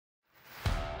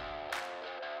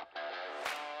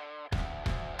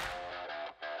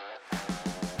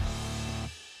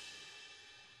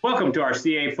Welcome to our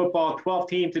CA Football 12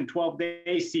 Teams in 12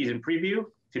 Days season preview.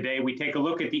 Today we take a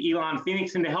look at the Elon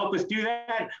Phoenix, and to help us do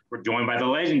that, we're joined by the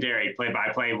legendary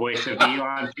play-by-play voice of the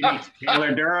Elon Phoenix,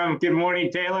 Taylor Durham. Good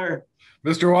morning, Taylor.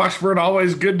 Mr. Washburn,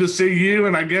 always good to see you.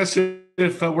 And I guess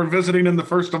if we're visiting in the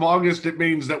 1st of August, it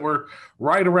means that we're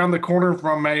right around the corner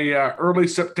from a early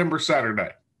September Saturday.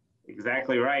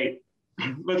 Exactly right.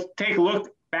 Let's take a look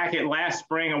back at last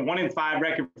spring. A 1-5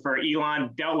 record for Elon,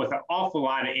 dealt with an awful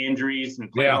lot of injuries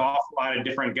and played an awful lot of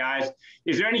different guys.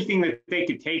 Is there anything that they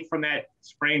could take from that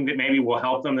spring that maybe will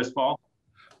help them this fall?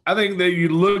 I think that you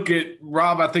look at,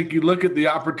 Rob, I think you look at the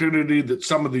opportunity that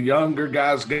some of the younger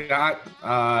guys got.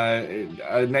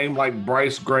 A name like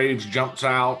Bryce Graves jumps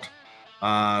out.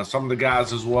 Some of the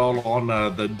guys as well on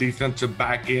the defensive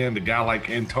back end, a guy like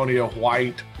Antonio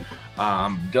White,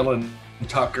 Dylan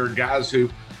Tucker, guys who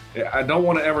I don't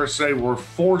want to ever say were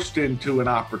forced into an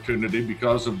opportunity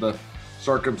because of the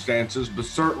circumstances, but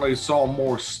certainly saw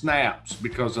more snaps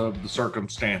because of the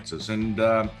circumstances. And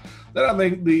then I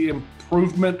think the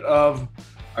improvement of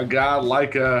a guy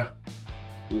like a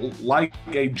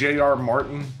J.R.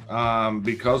 Martin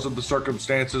because of the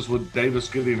circumstances with Davis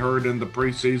getting hurt in the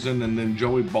preseason and then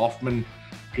Joey Boffman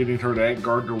getting hurt at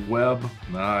Gardner-Webb.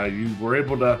 You were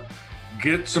able to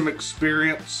get some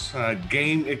experience,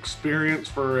 gain experience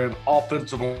for an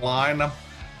offensive line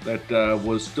that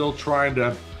was still trying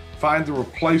to find the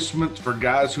replacements for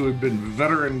guys who had been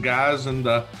veteran guys in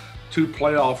the 2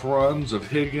 playoff runs of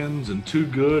Higgins and Too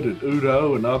Good and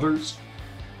Udo and others.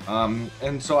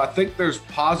 And so I think there's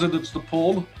positives to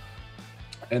pull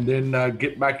and then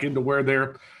get back into where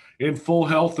they're in full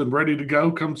health and ready to go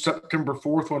come September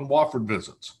 4th when Wofford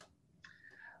visits.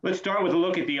 Let's start with a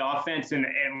look at the offense. And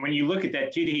when you look at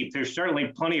that cheat heap, there's certainly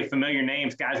plenty of familiar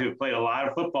names, guys who have played a lot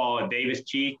of football: Davis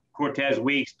Cheek, Cortez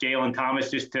Weeks, Jalen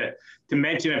Thomas, just to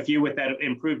mention a few with that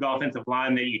improved offensive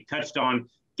line that you touched on.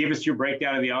 Give us your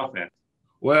breakdown of the offense.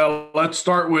 Well, let's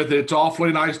start with it's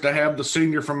awfully nice to have the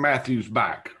senior from Matthews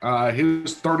back.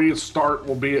 His 30th start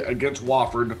will be against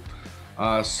Wofford.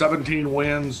 17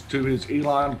 wins to his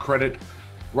Elon credit.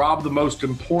 Rob, the most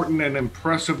important and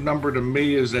impressive number to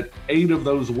me is that 8 of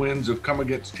those wins have come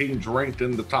against teams ranked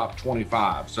in the top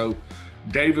 25. So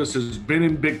Davis has been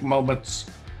in big moments.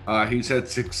 He's had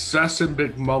success in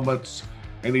big moments,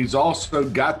 and he's also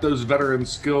got those veteran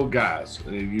skill guys.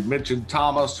 You mentioned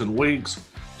Thomas and Weeks,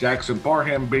 Jackson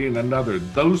Parham being another.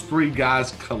 Those 3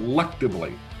 guys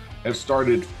collectively have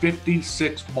started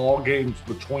 56 ball games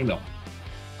between them.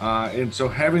 And so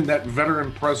having that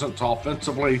veteran presence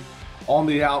offensively on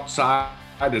the outside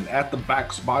and at the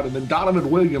back spot. And then Donovan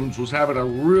Williams was having a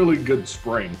really good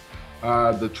spring.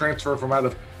 The transfer from out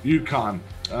of UConn.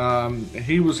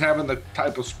 He was having the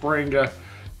type of spring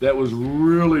that was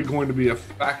really going to be a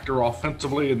factor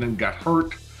offensively and then got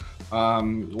hurt.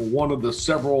 One of the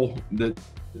several that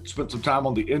spent some time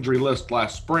on the injury list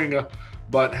last spring,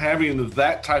 but having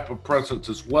that type of presence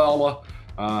as well,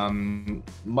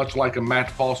 much like a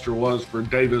Matt Foster was for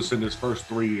Davis in his first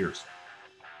 3 years.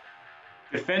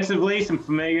 Defensively, some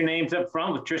familiar names up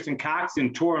front with Tristan Cox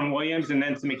and Torrin Williams, and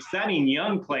then some exciting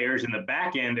young players in the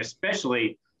back end,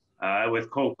 especially with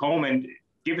Cole Coleman.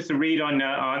 Give us a read on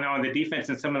the defense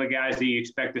and some of the guys that you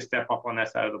expect to step up on that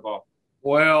side of the ball.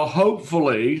 Well,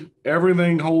 hopefully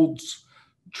everything holds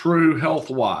true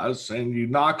health-wise, and you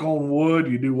knock on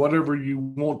wood, you do whatever you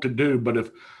want to do. But if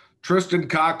Tristan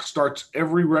Cox starts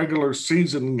every regular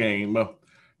season game,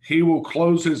 he will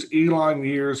close his Elon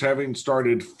years having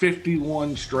started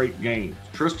 51 straight games.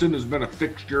 Tristan has been a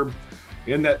fixture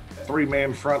in that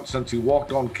 3-man front since he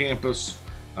walked on campus.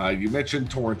 You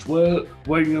mentioned Torrance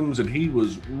Williams, and he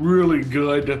was really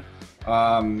good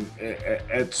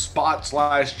at spots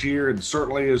last year and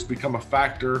certainly has become a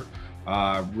factor,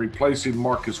 replacing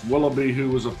Marcus Willoughby, who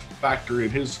was a factor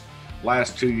in his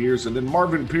last 2 years. And then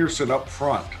Marvin Pearson up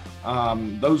front.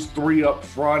 Those 3 up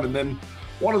front, and then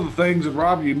one of the things, and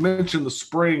Rob, you mentioned the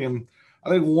spring, and I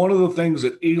think one of the things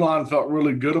that Elon felt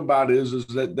really good about is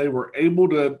that they were able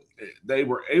to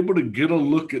get a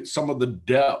look at some of the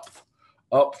depth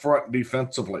up front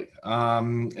defensively,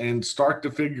 and start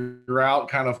to figure out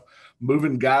kind of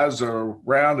moving guys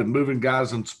around and moving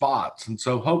guys in spots. And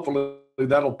so hopefully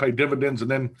that'll pay dividends. And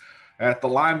then at the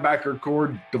linebacker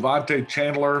core, Devontae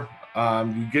Chandler,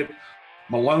 you get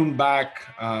Malone back,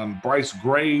 Bryce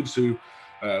Graves, who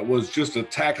was just a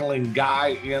tackling guy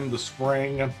in the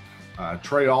spring.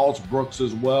 Trey Allsbrooks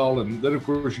as well. And then, of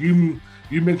course, you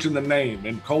mentioned the name,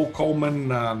 and Cole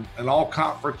Coleman, an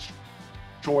all-conference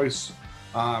choice.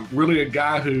 Really a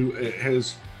guy who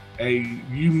has a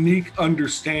unique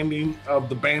understanding of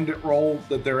the bandit role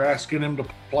that they're asking him to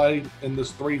play in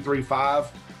this 3-3-5.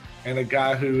 and a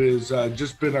guy who has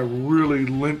just been a really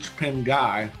linchpin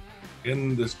guy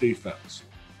in this defense.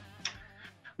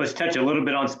 Let's touch a little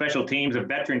bit on special teams. A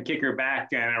veteran kicker back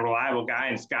and a reliable guy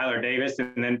in Skylar Davis.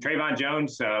 And then Trayvon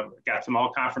Jones got some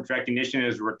all-conference recognition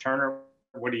as a returner.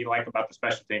 What do you like about the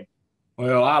special team?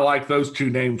 Well, I like those two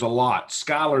names a lot.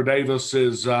 Skylar Davis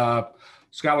is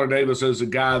a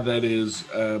guy that is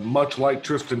much like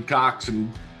Tristan Cox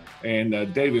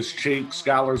and Davis Cheek.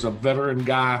 Skylar's a veteran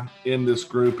guy in this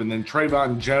group. And then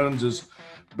Trayvon Jones has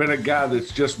been a guy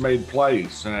that's just made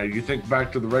plays. You think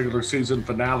back to the regular season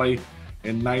finale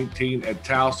in 19 at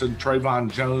Towson,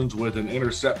 Trayvon Jones with an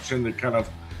interception that kind of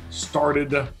started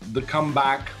the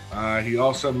comeback. He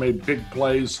also made big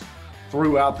plays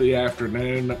throughout the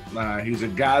afternoon. He's a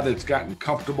guy that's gotten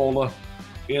comfortable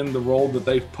in the role that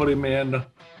they've put him in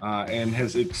and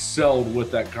has excelled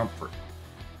with that comfort.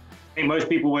 I think most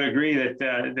people would agree that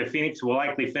the Phoenix will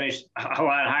likely finish a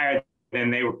lot higher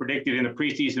than they were predicted in the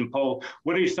preseason poll.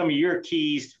 What are some of your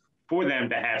keys for them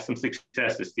to have some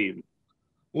success this season?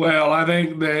 Well, I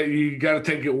think that you got to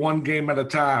take it one game at a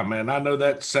time. And I know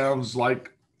that sounds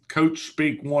like coach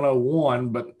speak 101,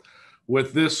 but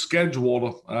with this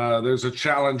schedule, there's a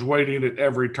challenge waiting at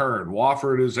every turn.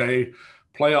 Wofford is a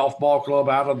playoff ball club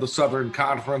out of the Southern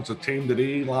Conference, a team that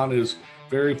Elon is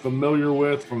very familiar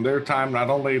with from their time, not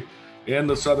only in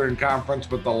the Southern Conference,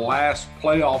 but the last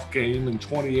playoff game in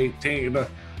 2018 that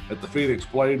the Phoenix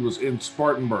played was in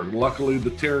Spartanburg. Luckily, the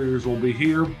Terriers will be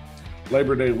here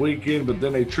Labor Day weekend, but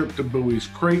then a trip to Bowie's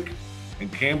Creek,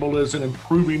 and Campbell is an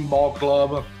improving ball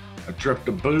club. A trip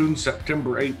to Boone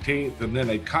September 18th, and then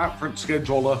a conference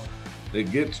schedule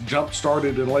that gets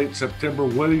jump-started in late September.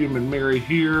 William and Mary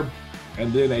here,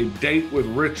 and then a date with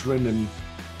Richmond. And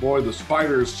boy, the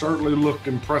Spiders certainly looked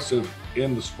impressive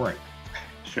in the spring.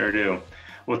 Sure do.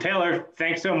 Well, Taylor,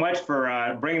 thanks so much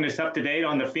for bringing us up to date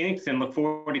on the Phoenix, and look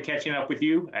forward to catching up with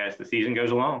you as the season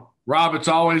goes along. Rob, it's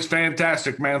always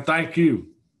fantastic, man. Thank you.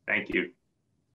 Thank you.